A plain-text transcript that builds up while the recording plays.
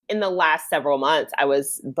in the last several months, I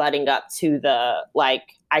was butting up to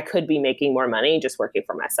I could be making more money just working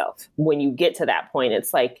for myself. When you get to that point,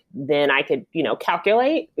 it's like, then I could,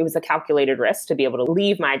 calculate. It was a calculated risk to be able to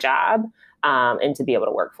leave my job and to be able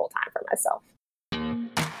to work full time for myself.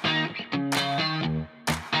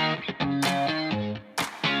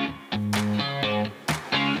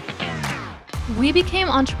 We became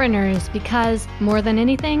entrepreneurs because, more than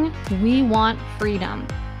anything, we want freedom.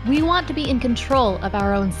 We want to be in control of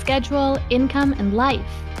our own schedule, income, and life.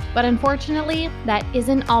 But unfortunately, that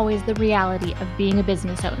isn't always the reality of being a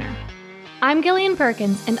business owner. I'm Gillian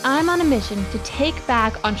Perkins, and I'm on a mission to take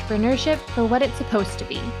back entrepreneurship for what it's supposed to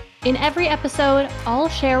be. In every episode, I'll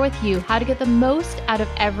share with you how to get the most out of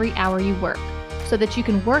every hour you work, so that you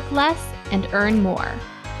can work less and earn more.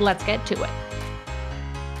 Let's get to it.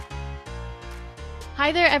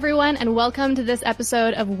 Hi there, everyone, and welcome to this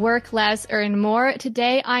episode of Work Less, Earn More.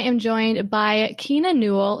 Today, I am joined by Keina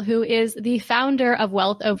Newell, who is the founder of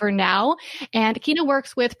Wealth Over Now. And Keina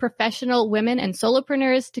works with professional women and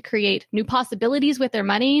solopreneurs to create new possibilities with their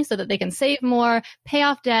money so that they can save more, pay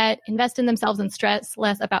off debt, invest in themselves, and stress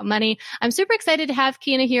less about money. I'm super excited to have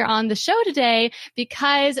Keina here on the show today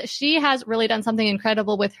because she has really done something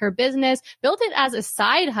incredible with her business, built it as a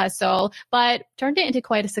side hustle, but turned it into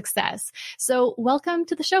quite a success. So welcome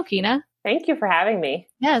to the show, Keina. Thank you for having me.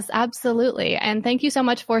 Yes, absolutely. And thank you so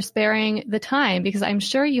much for sparing the time because I'm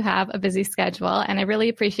sure you have a busy schedule and I really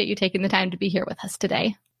appreciate you taking the time to be here with us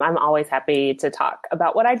today. I'm always happy to talk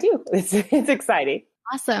about what I do. It's exciting.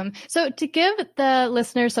 Awesome. So to give the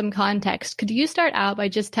listeners some context, could you start out by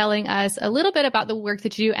just telling us a little bit about the work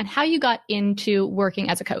that you do and how you got into working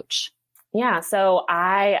as a coach? Yeah. So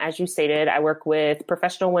as you stated, I work with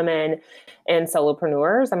professional women and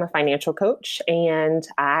solopreneurs. I'm a financial coach and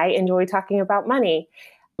I enjoy talking about money.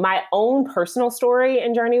 My own personal story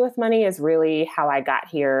and journey with money is really how I got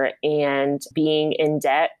here, and being in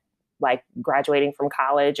debt, like graduating from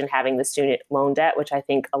college and having the student loan debt, which I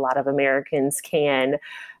think a lot of Americans can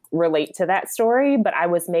relate to that story. But I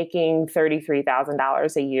was making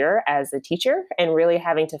 $33,000 a year as a teacher and really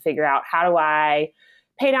having to figure out, how do I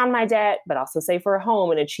pay down my debt, but also save for a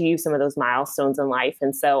home and achieve some of those milestones in life.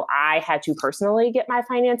 And so I had to personally get my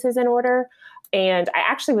finances in order. And I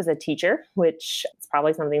actually was a teacher, which is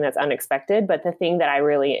probably something that's unexpected. But the thing that I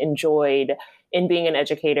really enjoyed in being an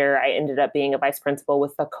educator, I ended up being a vice principal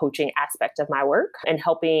with the coaching aspect of my work and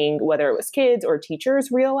helping, whether it was kids or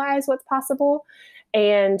teachers, realize what's possible.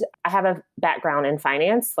 And I have a background in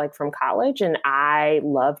finance, like from college, and I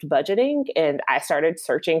loved budgeting. And I started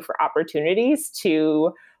searching for opportunities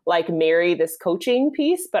to marry this coaching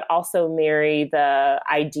piece, but also marry the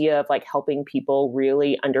idea of helping people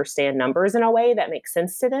really understand numbers in a way that makes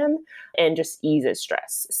sense to them and just eases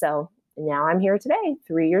stress. So now I'm here today,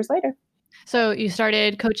 3 years later. So you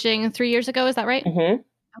started coaching 3 years ago, is that right? Mm-hmm.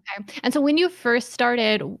 Okay. And so when you first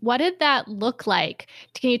started, what did that look like?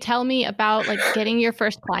 Can you tell me about getting your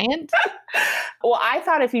first client? Well, I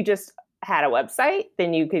thought if you just had a website,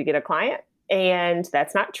 then you could get a client. And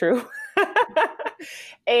that's not true.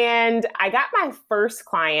 And I got my first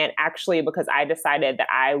client actually because I decided that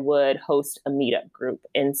I would host a meetup group.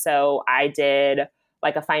 And so I did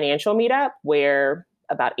a financial meetup where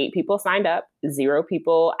about 8 people signed up, 0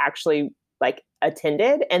 people actually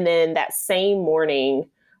attended. And then that same morning,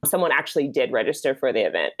 someone actually did register for the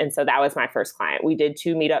event. And so that was my first client. We did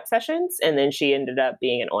 2 meetup sessions and then she ended up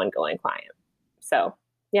being an ongoing client. So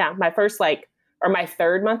yeah, my first my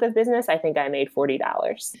third month of business, I think I made $40.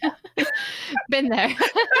 Been there.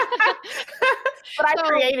 But I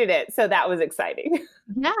created it. So that was exciting.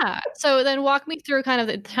 Yeah. So then walk me through kind of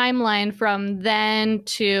the timeline from then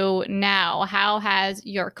to now. How has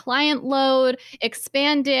your client load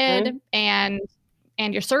expanded and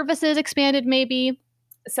your services expanded maybe?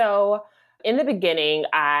 So in the beginning,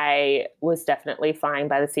 I was definitely flying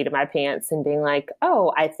by the seat of my pants and being like,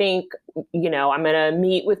 oh, I think, I'm going to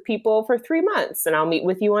meet with people for 3 months and I'll meet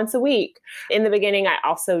with you once a week. In the beginning, I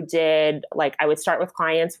also did I would start with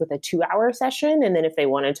clients with a 2-hour session. And then if they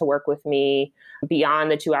wanted to work with me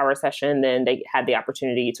beyond the 2-hour session, then they had the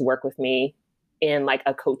opportunity to work with me in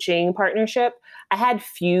a coaching partnership. I had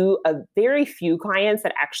very few clients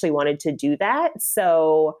that actually wanted to do that.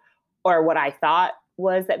 So, or what I thought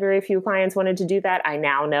was that very few clients wanted to do that. I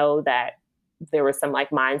now know that there was some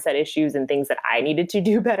mindset issues and things that I needed to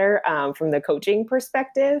do better from the coaching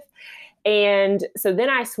perspective. And so then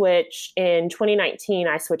I switched in 2019,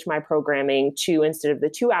 I switched my programming to, instead of the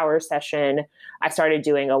 2-hour session, I started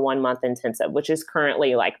doing a 1-month intensive, which is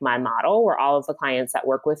currently my model, where all of the clients that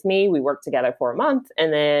work with me, we work together for a month.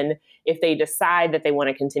 And then if they decide that they want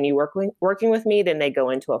to continue working with me, then they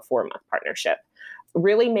go into a 4-month partnership.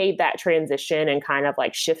 really made that transition and kind of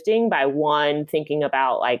like shifting by one, thinking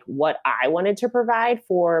about like what I wanted to provide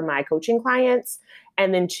for my coaching clients.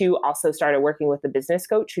 And then two, also started working with a business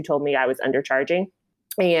coach who told me I was undercharging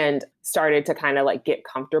and started to kind of like get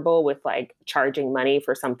comfortable with like charging money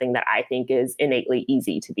for something that I think is innately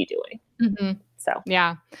easy to be doing. Mm-hmm. So,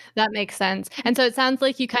 yeah, that makes sense. And so it sounds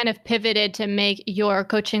like you kind of pivoted to make your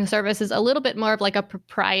coaching services a little bit more of like a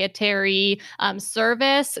proprietary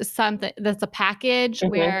service, something that's a package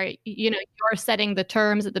where, you're setting the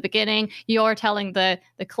terms at the beginning. You're telling the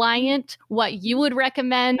client what you would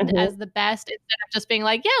recommend as the best instead of just being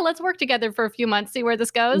like, yeah, let's work together for a few months, see where this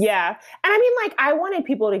goes. Yeah. And I mean, like, I wanted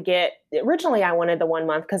people to get, originally I wanted the 1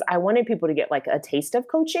 month because I wanted people to get like a taste of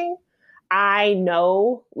coaching. I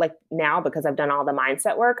know like now because I've done all the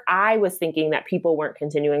mindset work, I was thinking that people weren't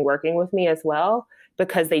continuing working with me as well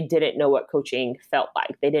because they didn't know what coaching felt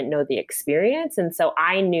like. They didn't know the experience. And so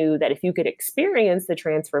I knew that if you could experience the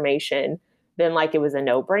transformation, then like it was a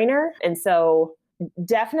no-brainer. And so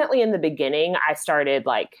definitely in the beginning, I started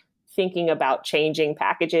like thinking about changing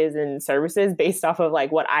packages and services based off of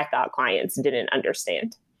like what I thought clients didn't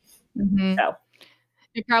understand. Mm-hmm. So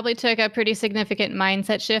it probably took a pretty significant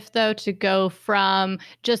mindset shift, though, to go from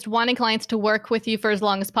just wanting clients to work with you for as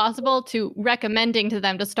long as possible to recommending to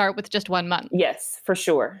them to start with just 1 month. Yes, for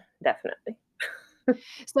sure. Definitely.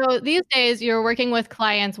 So these days you're working with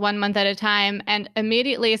clients 1 month at a time, and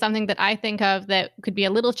immediately something that I think of that could be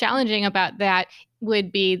a little challenging about that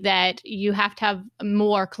would be that you have to have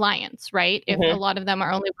more clients, right? If a lot of them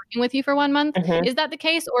are only working with you for 1 month. Is that the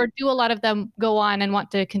case, or do a lot of them go on and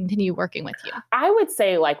want to continue working with you? I would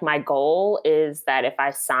say like my goal is that if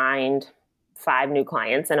I signed 5 new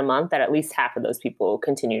clients in a month, that at least half of those people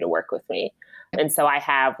continue to work with me. And so I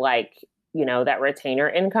have like, that retainer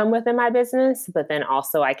income within my business, but then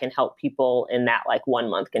also I can help people in that like 1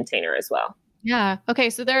 month container as well. Yeah.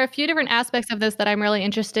 Okay. So there are a few different aspects of this that I'm really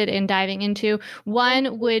interested in diving into.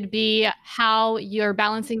 One would be how you're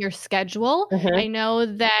balancing your schedule. I know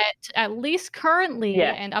that at least currently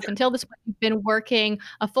and up until this point, you've been working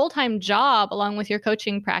a full-time job along with your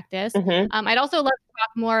coaching practice. I'd also love to talk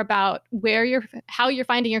more about how you're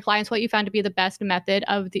finding your clients, what you found to be the best method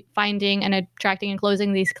of finding and attracting and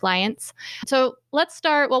closing these clients. So let's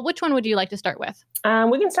start. Well, which one would you like to start with?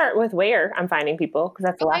 We can start with where I'm finding people because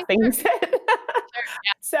that's the last thing you said.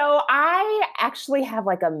 So I actually have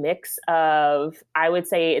like a mix of, I would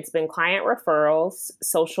say it's been client referrals,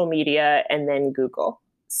 social media, and then Google.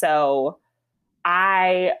 So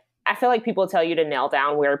I feel like people tell you to nail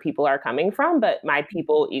down where people are coming from, but my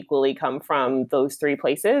people equally come from those 3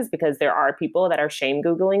 places because there are people that are shame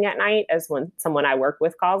Googling at night, as when someone I work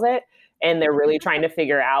with calls it. And they're really trying to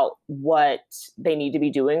figure out what they need to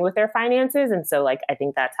be doing with their finances. And so like, I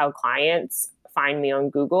think that's how clients find me on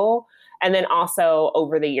Google. And then also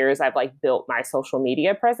over the years, I've like built my social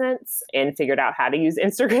media presence and figured out how to use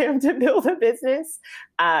Instagram to build a business.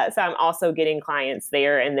 So I'm also getting clients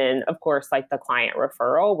there. And then of course, like the client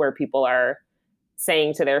referral where people are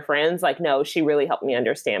saying to their friends, like, no, she really helped me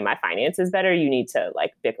understand my finances better. You need to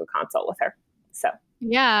like book a consult with her. So.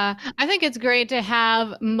 Yeah, I think it's great to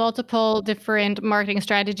have multiple different marketing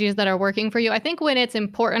strategies that are working for you. I think when it's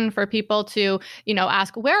important for people to,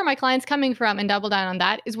 ask, where are my clients coming from and double down on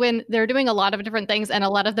that is when they're doing a lot of different things and a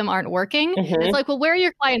lot of them aren't working. It's like, well, where are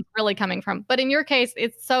your clients really coming from? But in your case,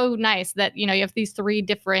 it's so nice that, you have these 3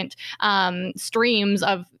 different streams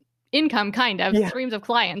of income, streams of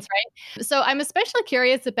clients, right? So I'm especially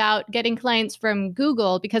curious about getting clients from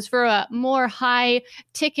Google because for a more high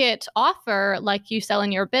ticket offer like you sell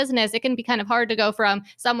in your business, it can be kind of hard to go from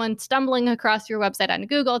someone stumbling across your website on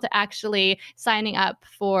Google to actually signing up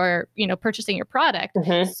for, purchasing your product.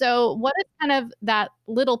 So what is kind of that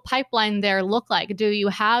little pipeline there look like? Do you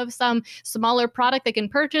have some smaller product they can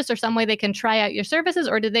purchase or some way they can try out your services,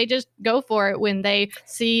 or do they just go for it when they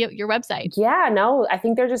see your website? Yeah, no, I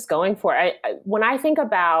think they're just going for it. When I think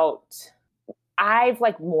about, I've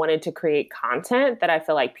like wanted to create content that I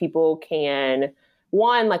feel like people can,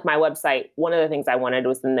 one, like my website, one of the things I wanted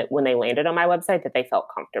was that when they landed on my website that they felt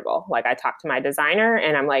comfortable. Like I talked to my designer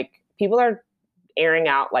and I'm like, people are airing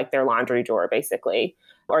out like their laundry drawer basically,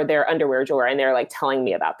 or their underwear drawer, and they're like telling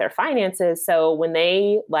me about their finances. So when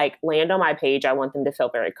they like land on my page, I want them to feel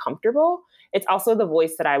very comfortable. It's also the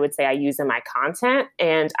voice that I would say I use in my content.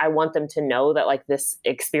 And I want them to know that like this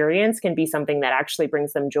experience can be something that actually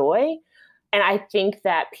brings them joy. And I think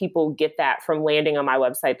that people get that from landing on my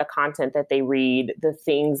website, the content that they read, the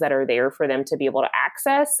things that are there for them to be able to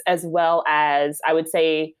access, as well as I would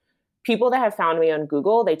say people that have found me on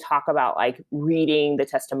Google, they talk about like reading the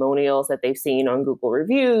testimonials that they've seen on Google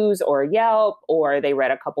reviews or Yelp, or they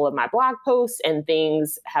read a couple of my blog posts and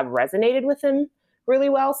things have resonated with them really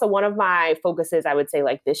well. So one of my focuses, I would say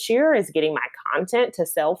like this year, is getting my content to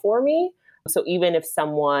sell for me. So even if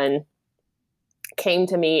someone came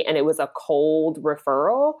to me and it was a cold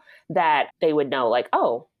referral, that they would know like,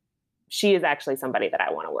 oh, she is actually somebody that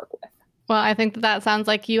I want to work with. Well, I think that sounds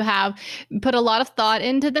like you have put a lot of thought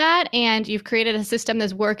into that and you've created a system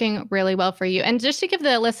that's working really well for you. And just to give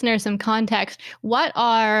the listeners some context, what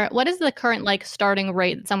is the current like starting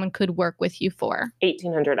rate that someone could work with you for?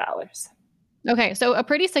 $1,800. Okay. So a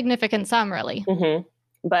pretty significant sum, really. Mm-hmm.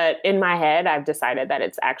 But in my head, I've decided that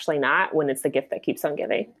it's actually not, when it's the gift that keeps on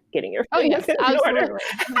giving, getting your yes, absolutely.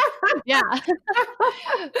 Yeah.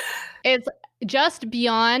 It's just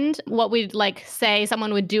beyond what we'd like say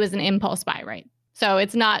someone would do as an impulse buy, right? So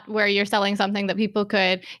it's not where you're selling something that people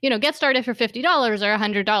could, get started for $50 or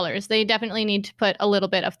 $100. They definitely need to put a little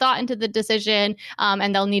bit of thought into the decision,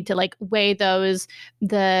 and they'll need to like weigh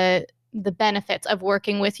the benefits of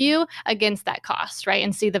working with you against that cost, right?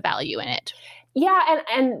 And see the value in it. Yeah.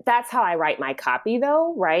 And that's how I write my copy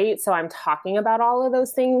though, right? So I'm talking about all of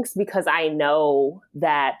those things because I know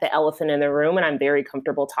that the elephant in the room, and I'm very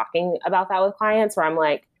comfortable talking about that with clients, where I'm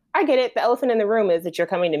like, I get it. The elephant in the room is that you're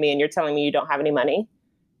coming to me and you're telling me you don't have any money.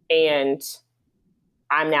 And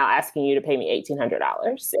I'm now asking you to pay me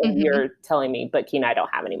 $1,800. And you're telling me, but Keina, I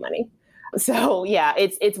don't have any money. So yeah,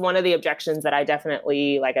 it's one of the objections that I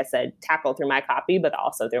definitely, like I said, tackle through my copy, but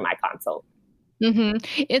also through my consult. Mm-hmm.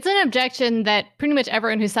 It's an objection that pretty much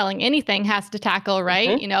everyone who's selling anything has to tackle, right?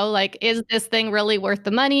 Mm-hmm. Like, is this thing really worth the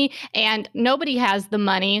money? And nobody has the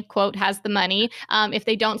money, quote, has the money, if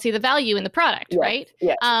they don't see the value in the product, right?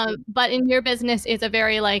 Yes. But in your business, it's a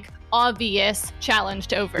very like obvious challenge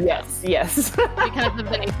to overcome. Yes. Because of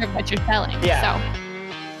the nature of what you're selling. Yeah. So.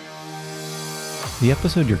 The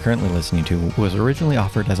episode you're currently listening to was originally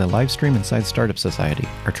offered as a live stream inside Startup Society,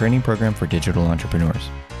 our training program for digital entrepreneurs.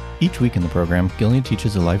 Each week in the program, Gillian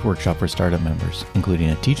teaches a live workshop for startup members,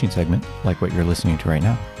 including a teaching segment, like what you're listening to right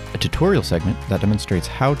now, a tutorial segment that demonstrates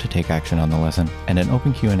how to take action on the lesson, and an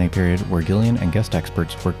open Q&A period where Gillian and guest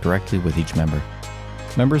experts work directly with each member.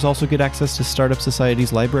 Members also get access to Startup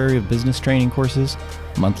Society's library of business training courses,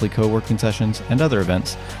 monthly co-working sessions, and other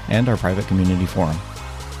events, and our private community forum.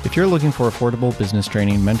 If you're looking for affordable business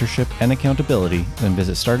training, mentorship, and accountability, then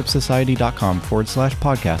visit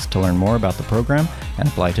startupsociety.com/podcast to learn more about the program and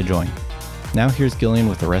apply to join. Now here's Gillian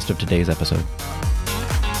with the rest of today's episode.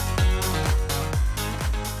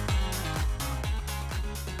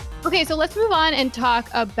 Okay, so let's move on and talk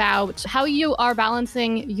about how you are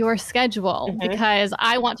balancing your schedule, because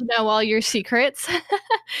I want to know all your secrets.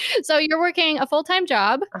 So you're working a full-time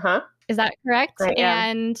job. Is that correct? I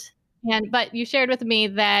am. But you shared with me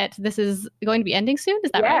that this is going to be ending soon. Is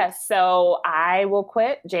that right? Yes. So I will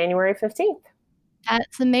quit January 15th.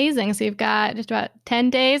 That's amazing. So you've got just about 10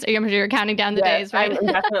 days, or you're counting down the days, right? I'm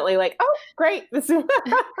definitely like, oh, great. But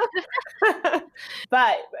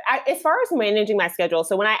as far as managing my schedule,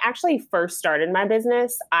 so when I actually first started my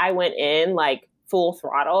business, I went in like full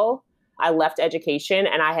throttle. I left education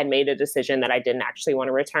and I had made a decision that I didn't actually want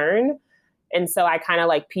to return. And so I kind of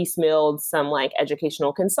like piecemealed some like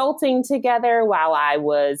educational consulting together while I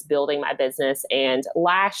was building my business. And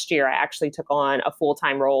last year, I actually took on a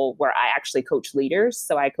full-time role where I actually coach leaders.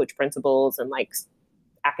 So I coach principals and like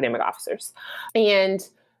academic officers. And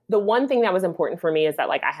the one thing that was important for me is that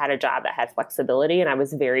like I had a job that had flexibility, and I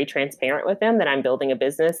was very transparent with them that I'm building a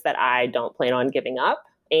business that I don't plan on giving up.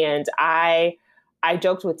 And I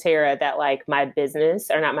joked with Tara that like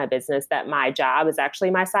that my job is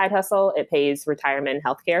actually my side hustle. It pays retirement and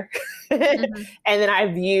healthcare. And then I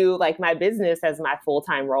view like my business as my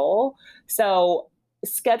full-time role. So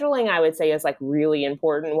scheduling, I would say, is like really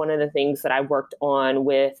important. One of the things that I worked on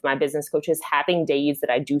with my business coach is having days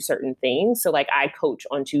that I do certain things. So like I coach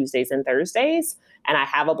on Tuesdays and Thursdays, and I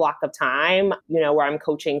have a block of time, where I'm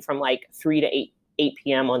coaching from like 3 to 8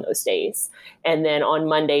 p.m. on those days. And then on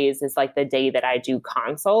Mondays is like the day that I do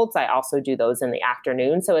consults. I also do those in the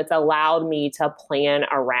afternoon. So it's allowed me to plan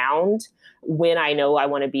around when I know I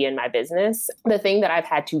want to be in my business. The thing that I've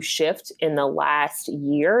had to shift in the last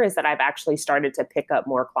year is that I've actually started to pick up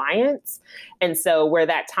more clients. And so where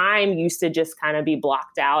that time used to just kind of be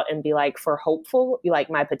blocked out and be like for hopeful,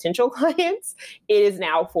 like my potential clients, it is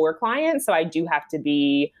now for clients. So I do have to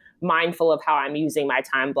be mindful of how I'm using my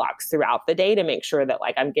time blocks throughout the day to make sure that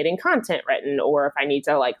like I'm getting content written, or if I need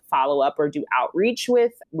to like follow up or do outreach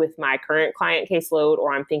with my current client caseload,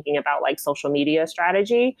 or I'm thinking about like social media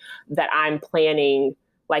strategy, that I'm planning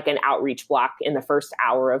like an outreach block in the first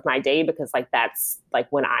hour of my day, because like that's like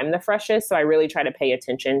when I'm the freshest. So I really try to pay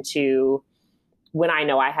attention to when I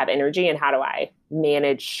know I have energy and how do I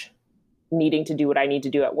manage needing to do what I need to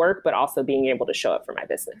do at work, but also being able to show up for my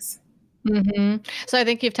business. So I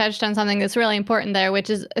think you've touched on something that's really important there, which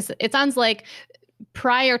is it sounds like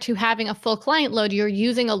prior to having a full client load, you're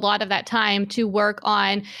using a lot of that time to work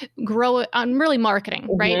on really marketing,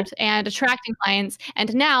 right? And attracting clients.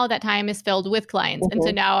 And now that time is filled with clients. And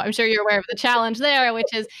so now I'm sure you're aware of the challenge there,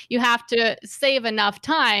 which is you have to save enough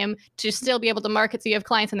time to still be able to market so you have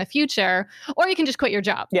clients in the future, or you can just quit your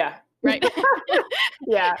job. Yeah. Right.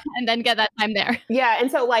 Yeah. And then get that time there. Yeah.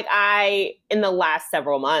 And so like in the last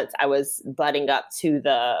several months, I was butting up to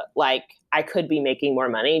I could be making more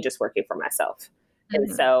money just working for myself. And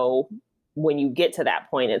so when you get to that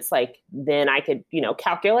point, it's like, then I could,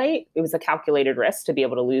 calculate. It was a calculated risk to be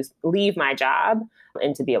able to leave my job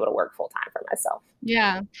and to be able to work full time for myself.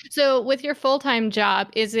 Yeah. So with your full-time job,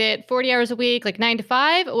 is it 40 hours a week, like 9 to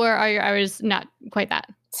 5, or are your hours not quite that?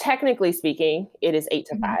 Technically speaking, it is 8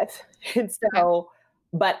 to 5. And so,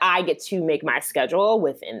 but I get to make my schedule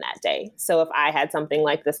within that day. So if I had something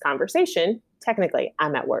like this conversation, technically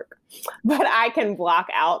I'm at work, but I can block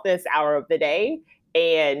out this hour of the day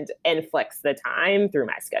and flex the time through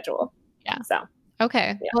my schedule. Yeah. So,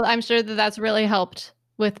 okay. Yeah. Well, I'm sure that that's really helped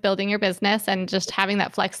with building your business and just having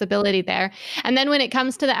that flexibility there. And then when it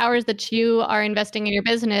comes to the hours that you are investing in your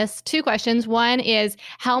business, 2 questions. One is,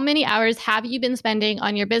 how many hours have you been spending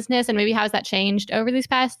on your business, and maybe how has that changed over these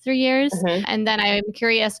past 3 years? And then I'm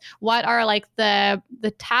curious, what are like the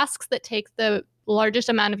tasks that take the largest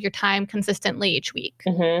amount of your time consistently each week?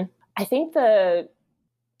 I think the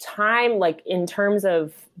time, like in terms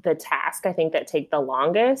of the task, I think that take the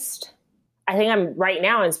longest. I think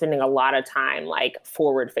I'm spending a lot of time like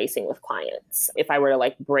forward facing with clients. If I were to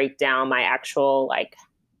like break down my actual, like,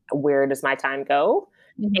 where does my time go?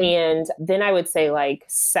 And then I would say like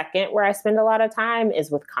second where I spend a lot of time is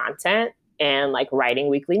with content and like writing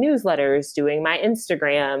weekly newsletters, doing my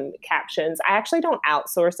Instagram captions. I actually don't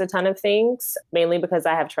outsource a ton of things, mainly because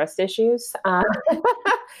I have trust issues.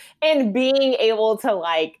 And being able to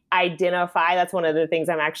like identify, that's one of the things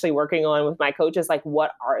I'm actually working on with my coaches, like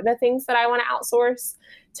what are the things that I want to outsource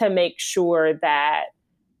to make sure that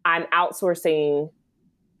I'm outsourcing.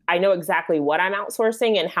 I know exactly what I'm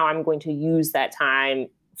outsourcing and how I'm going to use that time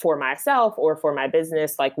for myself or for my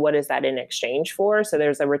business. Like, what is that in exchange for? So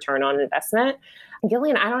there's a return on investment.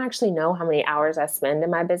 Gillian, I don't actually know how many hours I spend in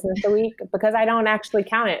my business a week because I don't actually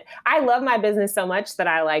count it. I love my business so much that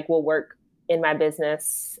I like will work in my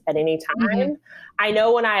business at any time. I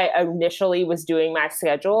know when I initially was doing my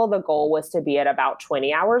schedule, the goal was to be at about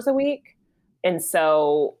 20 hours a week. And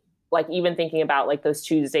so like even thinking about like those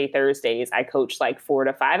Tuesday, Thursdays, I coach like 4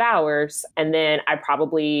 to 5 hours. And then I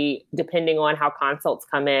probably, depending on how consults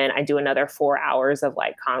come in, I do another 4 hours of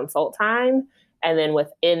like consult time. And then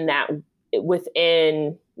within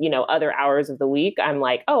other hours of the week, I'm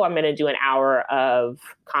like, oh, I'm going to do an hour of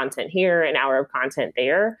content here, an hour of content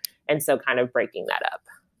there. And so kind of breaking that up.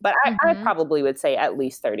 But I probably would say at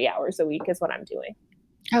least 30 hours a week is what I'm doing.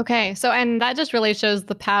 Okay. So, and that just really shows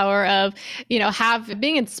the power of,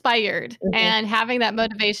 being inspired and having that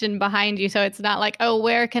motivation behind you. So it's not like, oh,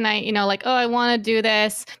 where can I, I want to do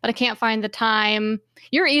this, but I can't find the time.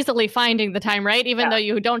 You're easily finding the time, right? Even though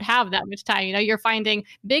you don't have that much time, you're finding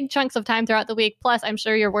big chunks of time throughout the week. Plus, I'm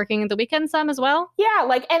sure you're working the weekend some as well. Yeah.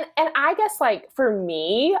 Like, and I guess like for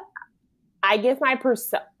me, I give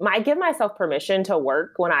myself permission to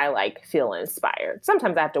work when I like feel inspired.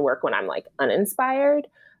 Sometimes I have to work when I'm like uninspired.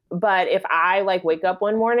 But if I like wake up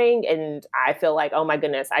one morning and I feel like, oh my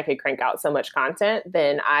goodness, I could crank out so much content,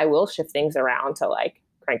 then I will shift things around to like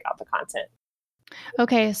crank out the content.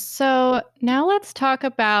 Okay, so now let's talk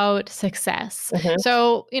about success.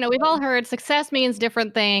 So, we've all heard success means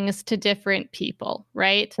different things to different people,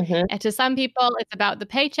 right? And to some people, it's about the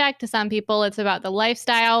paycheck. To some people, it's about the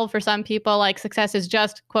lifestyle. For some people, like success is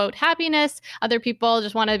just, quote, happiness. Other people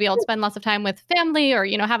just want to be able to spend lots of time with family or,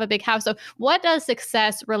 have a big house. So what does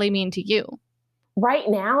success really mean to you? Right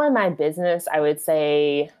now in my business, I would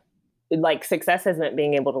say like success has meant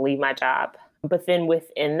being able to leave my job. But then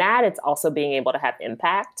within that, it's also being able to have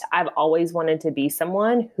impact. I've always wanted to be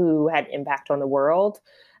someone who had impact on the world.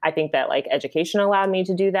 I think that like education allowed me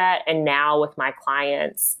to do that. And now with my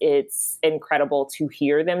clients, it's incredible to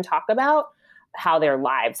hear them talk about how their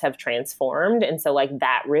lives have transformed. And so like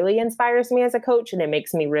that really inspires me as a coach and it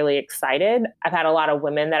makes me really excited. I've had a lot of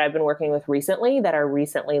women that I've been working with recently that are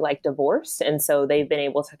recently like divorced. And so they've been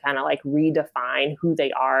able to kind of like redefine who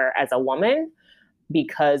they are as a woman,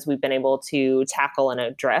 because we've been able to tackle and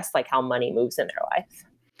address like how money moves in their life.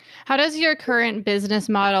 How does your current business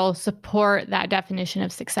model support that definition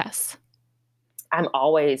of success? I'm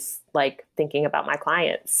always like thinking about my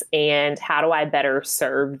clients and how do I better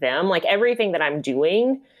serve them? Like everything that I'm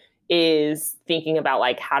doing is thinking about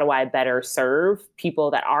like how do I better serve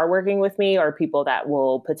people that are working with me or people that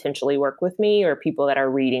will potentially work with me or people that are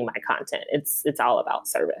reading my content. It's all about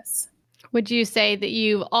service. Would you say that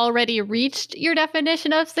you've already reached your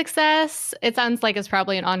definition of success? It sounds like it's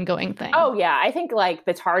probably an ongoing thing. Oh yeah, I think like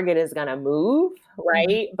the target is going to move, right?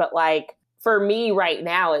 Mm-hmm. But like for me right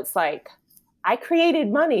now, it's like I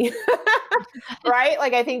created money, right?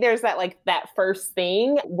 Like, I think there's that, like that first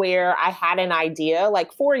thing where I had an idea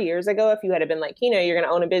like 4 years ago, if you had been like, Keina, you're going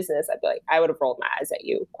to own a business, I'd be like, I would have rolled my eyes at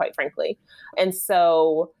you, quite frankly. And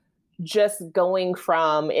so just going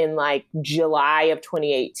from in like July of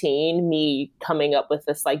 2018, me coming up with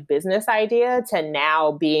this like business idea to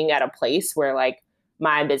now being at a place where like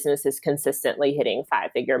my business is consistently hitting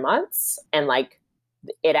 5-figure months and like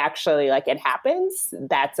it actually like it happens.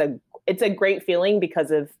 It's a great feeling because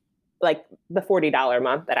of like the $40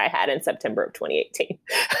 month that I had in September of 2018.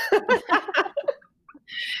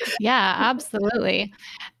 Yeah, absolutely.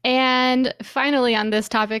 And finally, on this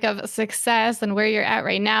topic of success and where you're at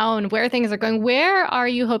right now and where things are going, where are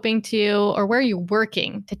you hoping to, or where are you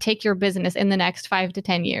working to take your business in the next 5 to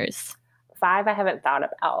 10 years? 5, I haven't thought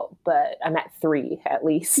about, but I'm at 3 at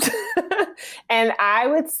least. And I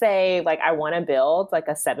would say like, I want to build like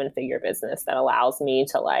a 7-figure business that allows me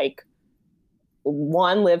to like,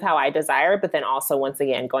 one, live how I desire, but then also, once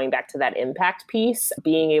again, going back to that impact piece,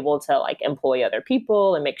 being able to like employ other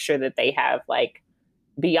people and make sure that they have like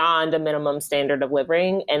beyond a minimum standard of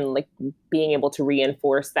living and like being able to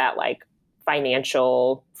reinforce that like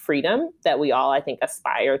financial freedom that we all, I think,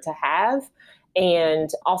 aspire to have. And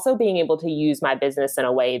also being able to use my business in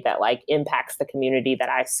a way that like impacts the community that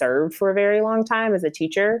I served for a very long time as a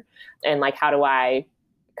teacher. And like, how do I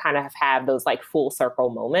kind of have those like full circle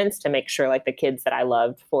moments to make sure like the kids that I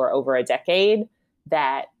loved for over a decade,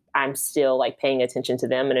 that I'm still like paying attention to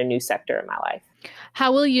them in a new sector in my life.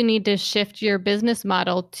 How will you need to shift your business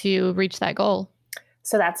model to reach that goal?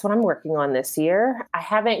 So that's what I'm working on this year. I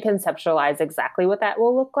haven't conceptualized exactly what that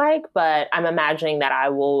will look like, but I'm imagining that I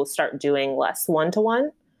will start doing less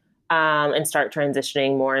one-to-one and start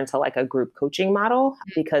transitioning more into like a group coaching model,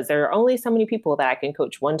 because there are only so many people that I can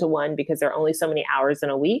coach one-to-one because there are only so many hours in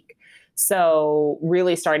a week. So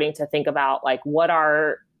really starting to think about like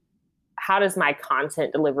how does my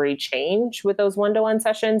content delivery change with those one-to-one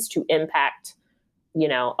sessions to impact,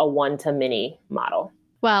 a one-to-many model.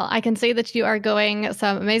 Well, I can see that you are going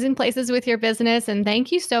some amazing places with your business. And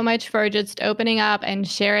thank you so much for just opening up and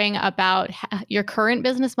sharing about your current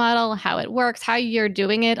business model, how it works, how you're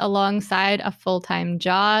doing it alongside a full-time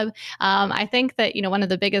job. I think that, one of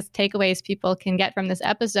the biggest takeaways people can get from this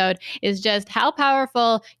episode is just how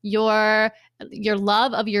powerful your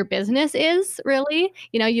love of your business is, really.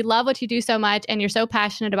 You love what you do so much and you're so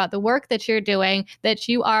passionate about the work that you're doing that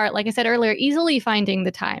you are, like I said earlier, easily finding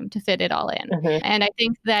the time to fit it all in. Mm-hmm. And I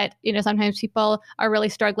think that, sometimes people are really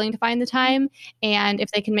struggling to find the time. And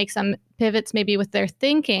if they can make some pivots maybe with their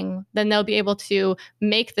thinking, then they'll be able to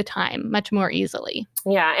make the time much more easily.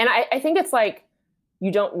 Yeah. And I think it's like,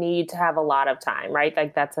 you don't need to have a lot of time, right?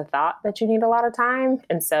 Like that's a thought that you need a lot of time.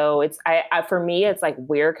 And so for me, it's like,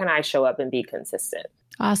 where can I show up and be consistent?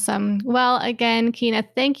 Awesome. Well, again, Keina,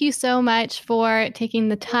 thank you so much for taking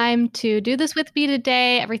the time to do this with me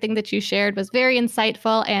today. Everything that you shared was very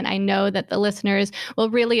insightful, and I know that the listeners will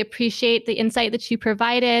really appreciate the insight that you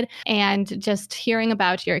provided and just hearing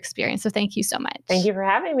about your experience. So thank you so much. Thank you for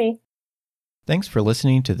having me. Thanks for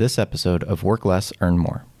listening to this episode of Work Less, Earn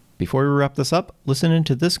More. Before we wrap this up, listen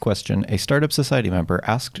into this question a Startup Society member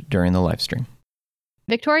asked during the live stream.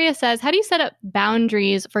 Victoria says, how do you set up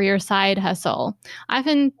boundaries for your side hustle? I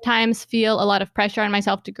oftentimes feel a lot of pressure on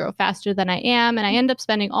myself to grow faster than I am, and I end up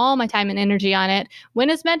spending all my time and energy on it when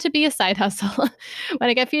it's meant to be a side hustle. When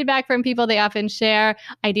I get feedback from people, they often share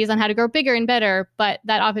ideas on how to grow bigger and better, but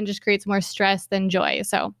that often just creates more stress than joy.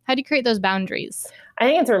 So how do you create those boundaries? I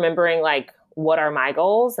think it's remembering like, what are my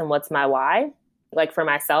goals and what's my why? Like for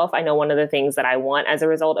myself, I know one of the things that I want as a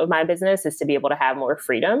result of my business is to be able to have more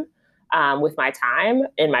freedom with my time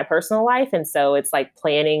in my personal life. And so it's like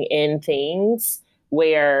planning in things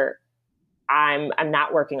where I'm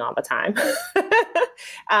not working all the time.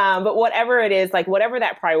 But whatever it is, like whatever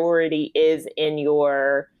that priority is in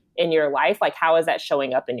your life, like how is that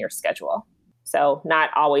showing up in your schedule? So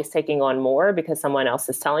not always taking on more because someone else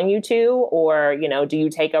is telling you to, or, do you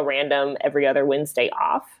take a random every other Wednesday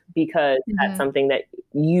off because that's something that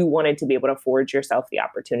you wanted to be able to afford yourself the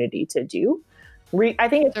opportunity to do? I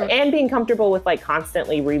think and being comfortable with like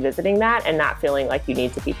constantly revisiting that and not feeling like you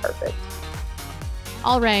need to be perfect.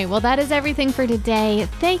 All right. Well, that is everything for today.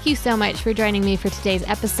 Thank you so much for joining me for today's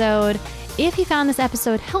episode. If you found this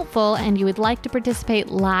episode helpful and you would like to participate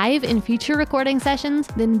live in future recording sessions,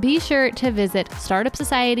 then be sure to visit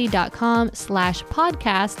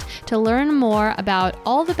startupsociety.com/podcast to learn more about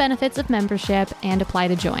all the benefits of membership and apply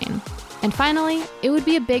to join. And finally, it would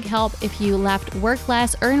be a big help if you left Work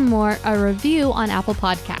Less, Earn More a review on Apple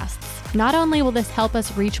Podcasts. Not only will this help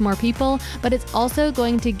us reach more people, but it's also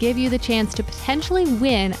going to give you the chance to potentially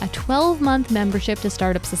win a 12-month membership to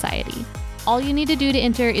Startup Society. All you need to do to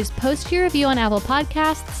enter is post your review on Apple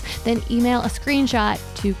Podcasts, then email a screenshot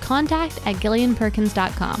to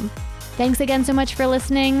contact@gillianperkins.com. Thanks again so much for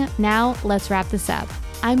listening. Now, let's wrap this up.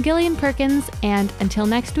 I'm Gillian Perkins, and until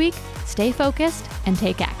next week, stay focused and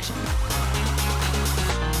take action.